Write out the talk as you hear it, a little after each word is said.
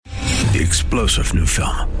The explosive new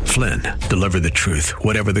film, Flynn, deliver the truth,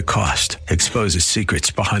 whatever the cost, exposes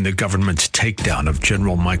secrets behind the government's takedown of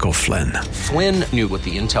General Michael Flynn. Flynn knew what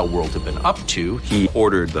the intel world had been up to. He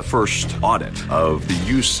ordered the first audit of the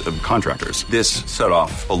use of contractors. This set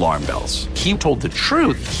off alarm bells. He told the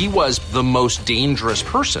truth. He was the most dangerous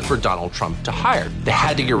person for Donald Trump to hire. They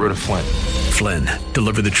had to get rid of Flynn. Flynn,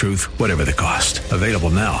 deliver the truth, whatever the cost. Available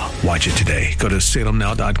now. Watch it today. Go to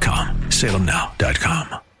salemnow.com.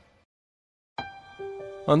 salemnow.com.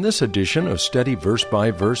 On this edition of Study Verse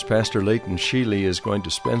by Verse, Pastor Leighton Sheely is going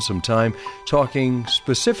to spend some time talking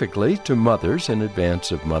specifically to mothers in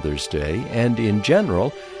advance of Mother's Day and in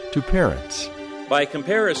general to parents. By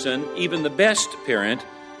comparison, even the best parent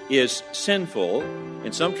is sinful,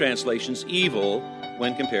 in some translations evil,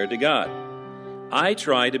 when compared to God. I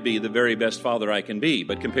try to be the very best father I can be,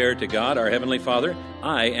 but compared to God, our Heavenly Father,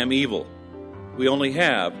 I am evil. We only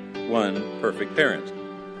have one perfect parent.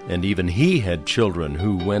 And even he had children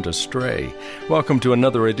who went astray. Welcome to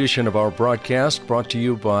another edition of our broadcast, brought to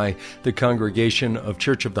you by the Congregation of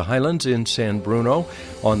Church of the Highlands in San Bruno,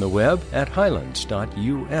 on the web at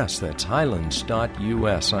highlands.us. That's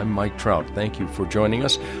highlands.us. I'm Mike Trout. Thank you for joining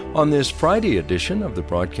us on this Friday edition of the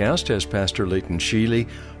broadcast as Pastor Leighton Sheely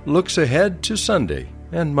looks ahead to Sunday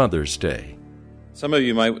and Mother's Day. Some of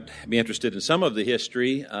you might be interested in some of the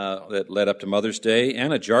history that led up to Mother's Day.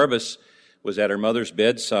 Anna Jarvis was at her mother's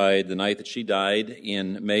bedside the night that she died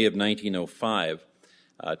in May of 1905.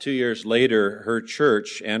 2 years later, her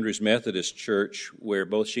church, Andrews Methodist Church, where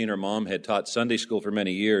both she and her mom had taught Sunday school for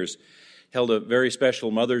many years, held a very special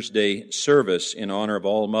Mother's Day service in honor of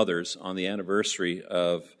all mothers on the anniversary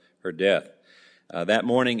of her death. That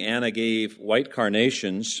morning, Anna gave white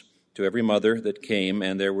carnations to every mother that came,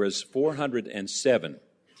 and there was 407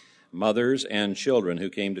 mothers and children who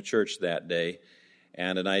came to church that day.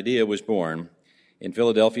 And an idea was born. In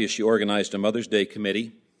Philadelphia, she organized a Mother's Day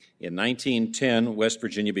committee. In 1910, West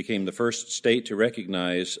Virginia became the first state to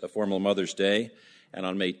recognize a formal Mother's Day. And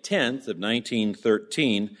on May 10th of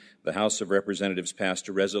 1913, the House of Representatives passed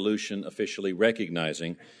a resolution officially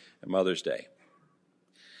recognizing Mother's Day.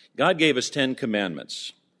 God gave us 10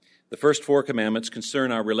 commandments. The first 4 commandments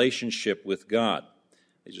concern our relationship with God.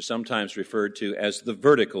 These are sometimes referred to as the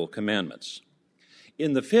vertical commandments.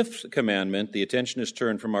 In the 5th commandment, the attention is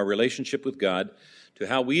turned from our relationship with God to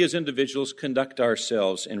how we as individuals conduct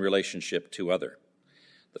ourselves in relationship to other.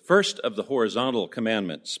 The first of the horizontal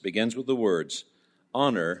commandments begins with the words,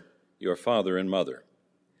 "Honor your father and mother."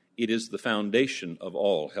 It is the foundation of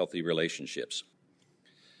all healthy relationships.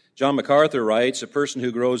 John MacArthur writes, "A person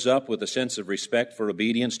who grows up with a sense of respect for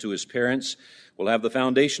obedience to his parents will have the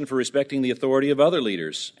foundation for respecting the authority of other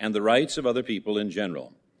leaders and the rights of other people in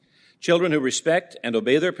general. Children who respect and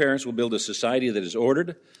obey their parents will build a society that is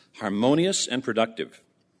ordered, harmonious, and productive.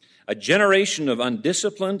 A generation of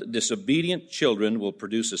undisciplined, disobedient children will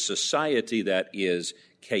produce a society that is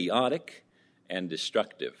chaotic and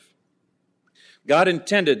destructive." God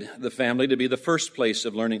intended the family to be the first place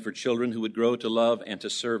of learning for children who would grow to love and to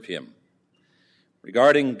serve Him.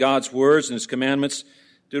 Regarding God's words and His commandments,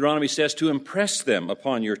 Deuteronomy says to impress them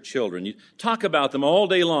upon your children. You talk about them all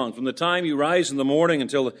day long, from the time you rise in the morning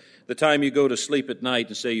until the time you go to sleep at night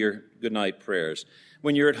and say your goodnight prayers.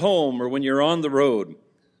 When you're at home or when you're on the road,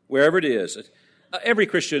 wherever it is, every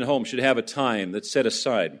Christian home should have a time that's set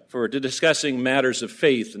aside for discussing matters of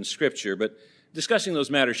faith and Scripture, but discussing those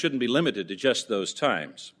matters shouldn't be limited to just those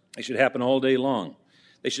times. They should happen all day long.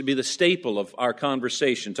 They should be the staple of our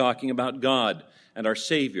conversation, talking about God and our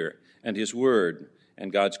Savior and His Word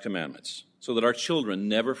and God's commandments, so that our children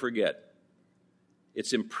never forget.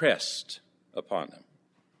 It's impressed upon them.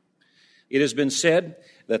 It has been said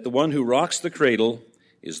that the one who rocks the cradle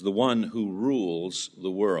is the one who rules the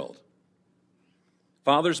world.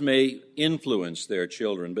 Fathers may influence their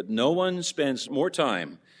children, but no one spends more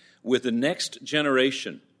time with the next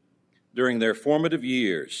generation during their formative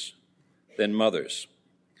years than mothers.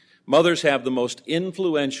 Mothers have the most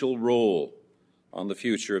influential role on the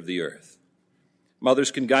future of the earth.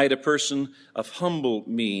 Mothers can guide a person of humble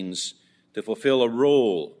means to fulfill a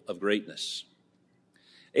role of greatness.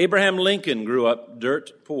 Abraham Lincoln grew up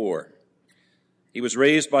dirt poor. He was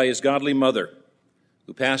raised by his godly mother,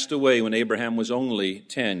 who passed away when Abraham was only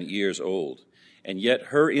 10 years old, and yet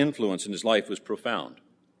her influence in his life was profound.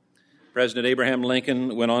 President Abraham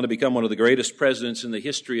Lincoln went on to become one of the greatest presidents in the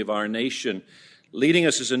history of our nation, leading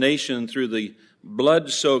us as a nation through the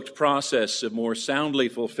blood-soaked process of more soundly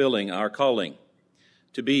fulfilling our calling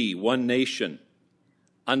to be one nation,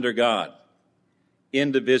 under God,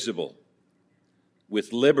 indivisible,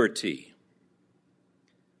 with liberty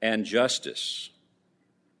and justice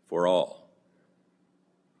for all.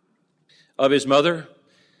 Of his mother,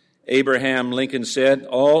 Abraham Lincoln said,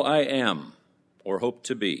 "All I am or hope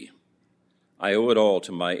to be, I owe it all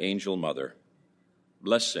to my angel mother.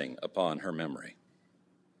 Blessing upon her memory."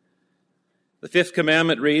 The fifth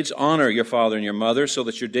commandment reads, "Honor your father and your mother, so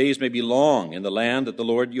that your days may be long in the land that the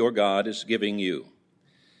Lord your God is giving you."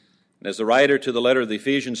 And as the writer to the letter of the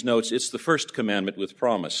Ephesians notes, it's the first commandment with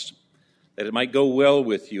promise, that it might go well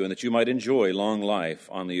with you and that you might enjoy long life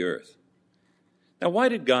on the earth. Now, why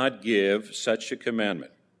did God give such a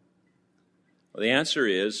commandment? Well, the answer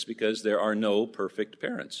is because there are no perfect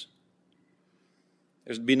parents.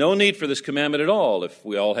 There'd be no need for this commandment at all if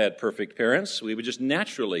we all had perfect parents. We would just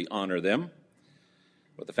naturally honor them.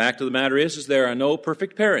 But the fact of the matter is there are no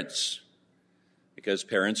perfect parents, because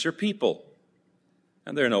parents are people,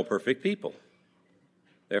 and there are no perfect people.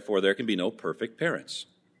 Therefore, there can be no perfect parents.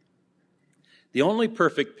 The only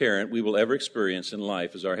perfect parent we will ever experience in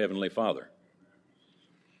life is our Heavenly Father.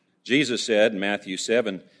 Jesus said in Matthew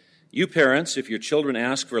 7, "You parents, if your children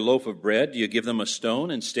ask for a loaf of bread, do you give them a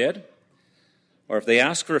stone instead? Or if they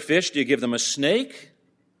ask for a fish, do you give them a snake?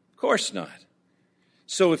 Of course not.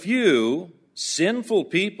 So if you, sinful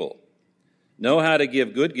people, know how to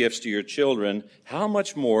give good gifts to your children, how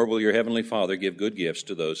much more will your Heavenly Father give good gifts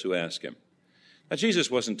to those who ask Him?" Now,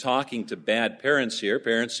 Jesus wasn't talking to bad parents here,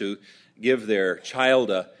 parents who give their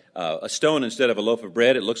child a stone instead of a loaf of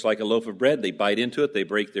bread. It looks like a loaf of bread. They bite into it. They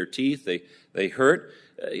break their teeth. They hurt.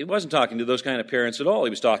 He wasn't talking to those kind of parents at all. He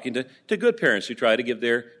was talking to good parents who try to give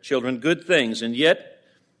their children good things. And yet,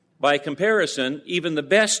 by comparison, even the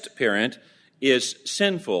best parent is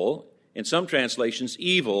sinful, in some translations,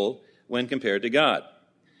 evil, when compared to God.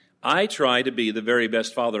 I try to be the very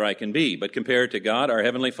best father I can be, but compared to God, our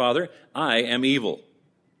Heavenly Father, I am evil.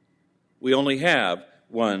 We only have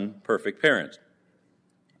one perfect parent,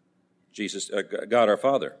 God our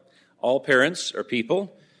Father. All parents are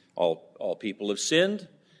people. All people have sinned.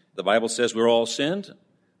 The Bible says we're all sinned.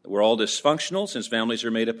 We're all dysfunctional, since families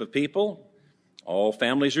are made up of people. All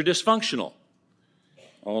families are dysfunctional,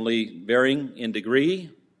 only varying in degree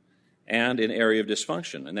and in area of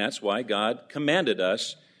dysfunction. And that's why God commanded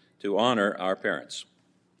us to honor our parents.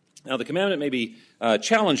 Now, the commandment may be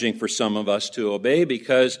challenging for some of us to obey,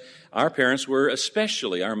 because our parents were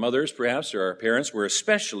especially, our mothers perhaps, or our parents were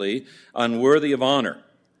especially unworthy of honor.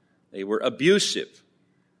 They were abusive,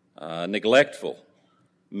 neglectful,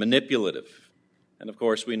 manipulative. And of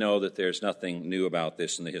course, we know that there's nothing new about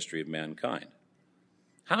this in the history of mankind.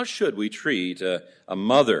 How should we treat a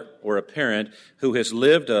mother or a parent who has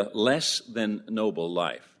lived a less than noble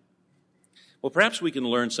life? Well, perhaps we can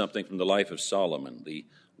learn something from the life of Solomon, the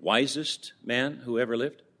wisest man who ever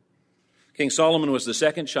lived. King Solomon was the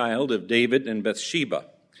second child of David and Bathsheba.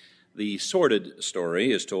 The sordid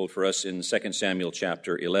story is told for us in 2 Samuel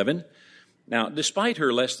chapter 11. Now, despite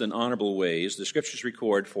her less than honorable ways, the scriptures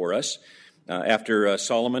record for us, after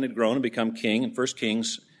Solomon had grown and become king in 1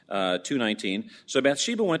 Kings 2:19, so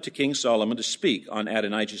Bathsheba went to King Solomon to speak on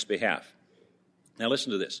Adonijah's behalf. Now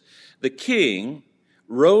listen to this. The king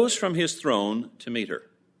rose from his throne to meet her,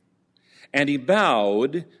 and he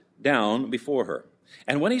bowed down before her.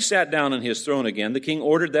 And when he sat down on his throne again, the king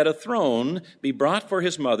ordered that a throne be brought for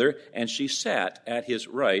his mother, and she sat at his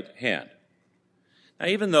right hand. Now,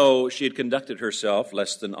 even though she had conducted herself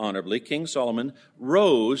less than honorably, King Solomon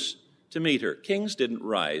rose to meet her. Kings didn't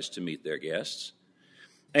rise to meet their guests.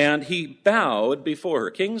 And he bowed before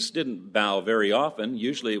her. Kings didn't bow very often.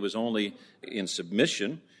 Usually it was only in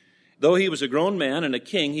submission. Though he was a grown man and a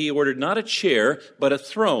king, he ordered not a chair, but a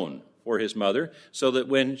throne for his mother, so that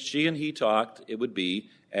when she and he talked, it would be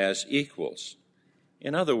as equals.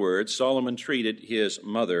 In other words, Solomon treated his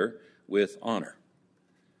mother with honor.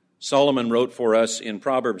 Solomon wrote for us in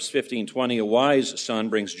Proverbs 15:20, "A wise son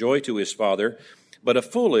brings joy to his father, but a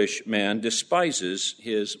foolish man despises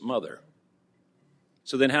his mother."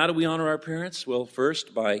 So then how do we honor our parents? Well,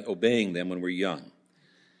 first, by obeying them when we're young.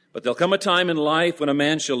 But there'll come a time in life when a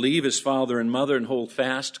man shall leave his father and mother and hold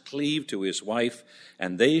fast, cleave to his wife,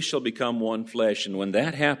 and they shall become one flesh. And when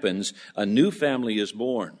that happens, a new family is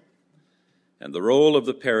born. And the role of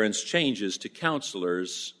the parents changes to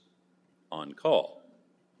counselors on call.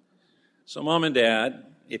 So Mom and Dad,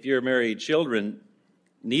 if you're married, children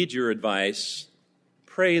need your advice.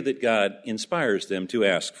 Pray that God inspires them to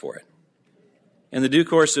ask for it. In the due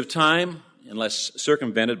course of time, unless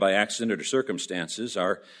circumvented by accident or circumstances,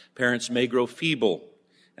 our parents may grow feeble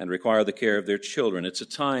and require the care of their children. It's a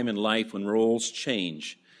time in life when roles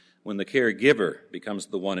change, when the caregiver becomes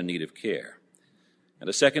the one in need of care. And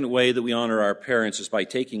a second way that we honor our parents is by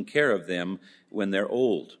taking care of them when they're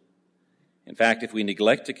old. In fact, if we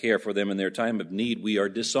neglect to care for them in their time of need, we are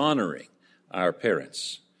dishonoring our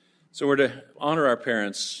parents. So we're to honor our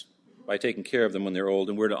parents by taking care of them when they're old,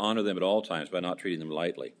 and we're to honor them at all times by not treating them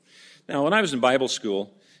lightly. Now, when I was in Bible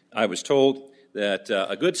school, I was told that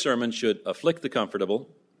a good sermon should afflict the comfortable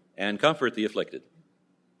and comfort the afflicted.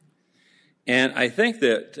 And I think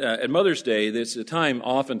that at Mother's Day, there's a time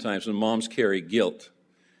oftentimes when moms carry guilt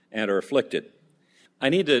and are afflicted. I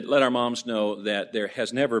need to let our moms know that there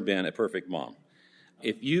has never been a perfect mom.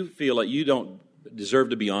 If you feel like you don't deserve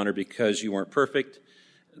to be honored because you weren't perfect,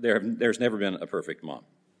 there's never been a perfect mom.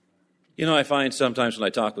 You know, I find sometimes when I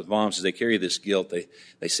talk with moms as they carry this guilt,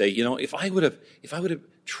 they say, you know, if I would have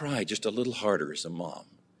tried just a little harder as a mom,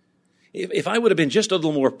 if I would have been just a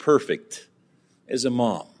little more perfect as a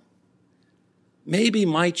mom, maybe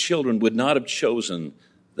my children would not have chosen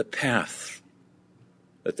the path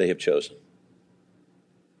that they have chosen.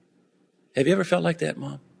 Have you ever felt like that,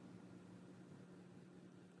 Mom?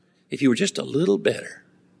 If you were just a little better,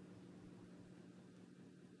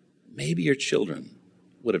 maybe your children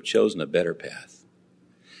would have chosen a better path.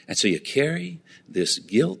 And so you carry this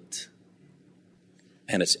guilt,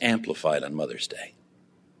 and it's amplified on Mother's Day.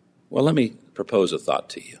 Well, let me propose a thought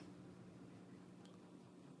to you.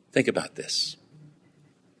 Think about this.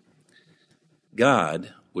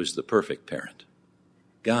 God was the perfect parent.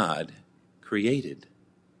 God created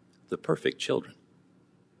the perfect children,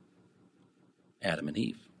 Adam and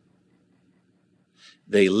Eve.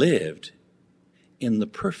 They lived in the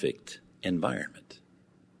perfect environment,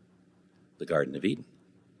 the Garden of Eden.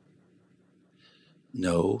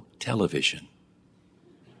 No television.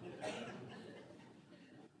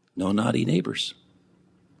 No naughty neighbors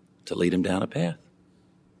to lead them down a path.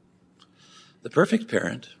 The perfect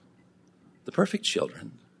parent, the perfect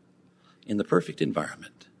children, in the perfect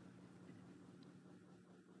environment.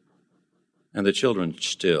 And the children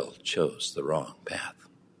still chose the wrong path.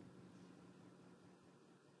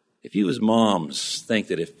 If you as moms think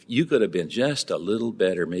that if you could have been just a little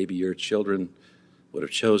better, maybe your children would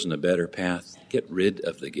have chosen a better path, get rid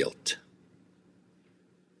of the guilt.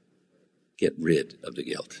 Get rid of the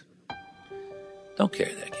guilt. Don't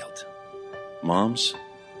carry that guilt. Moms,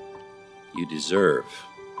 you deserve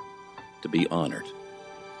to be honored.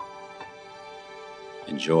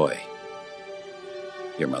 Enjoy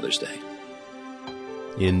your Mother's Day.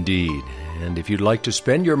 Indeed. And if you'd like to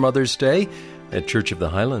spend your Mother's Day at Church of the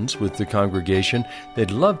Highlands with the congregation,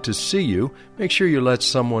 they'd love to see you. Make sure you let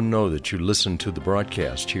someone know that you listen to the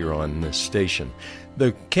broadcast here on this station.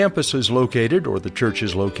 The campus is located, or the church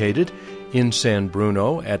is located, in San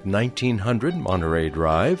Bruno at 1900 Monterey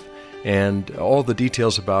Drive. And all the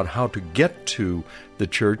details about how to get to the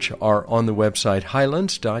church are on the website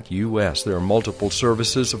highlands.us. There are multiple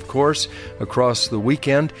services, of course, across the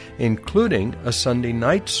weekend, including a Sunday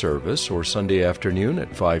night service or Sunday afternoon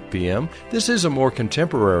at 5 p.m. This is a more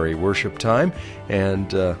contemporary worship time,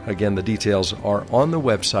 and again, the details are on the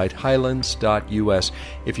website highlands.us.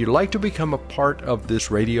 If you'd like to become a part of this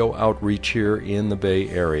radio outreach here in the Bay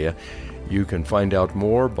Area, you can find out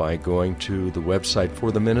more by going to the website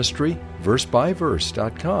for the ministry,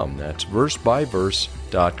 versebyverse.com. That's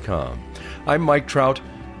versebyverse.com. I'm Mike Trout.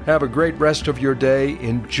 Have a great rest of your day.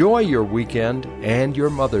 Enjoy your weekend and your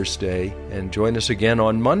Mother's Day. And join us again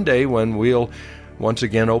on Monday when we'll once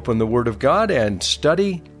again open the Word of God and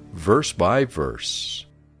study verse by verse.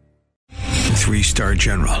 3-star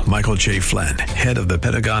General Michael J. Flynn, head of the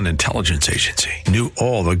Pentagon Intelligence Agency, knew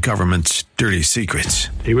all the government's dirty secrets.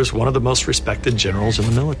 He was one of the most respected generals in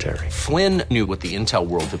the military. Flynn knew what the intel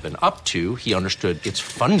world had been up to. He understood its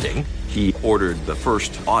funding. He ordered the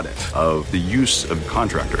first audit of the use of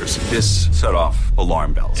contractors. This set off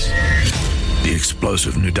alarm bells. The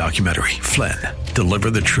explosive new documentary, Flynn,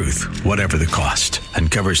 Deliver the Truth, Whatever the Cost,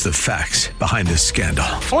 uncovers the facts behind this scandal.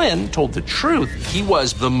 Flynn told the truth. He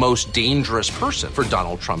was the most dangerous person for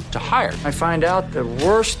Donald Trump to hire. I find out the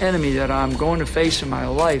worst enemy that I'm going to face in my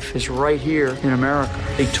life is right here in America.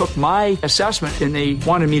 They took my assessment and they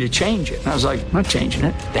wanted me to change it. And I was like, I'm not changing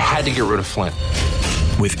it. They had to get rid of Flynn.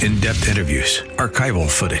 With in-depth interviews, archival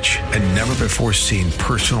footage, and never-before-seen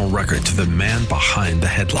personal records of the man behind the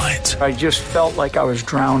headlines. I just felt like I was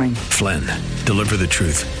drowning. Flynn, Deliver the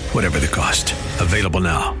Truth, Whatever the Cost. Available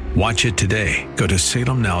now. Watch it today. Go to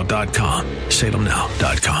salemnow.com.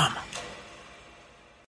 salemnow.com.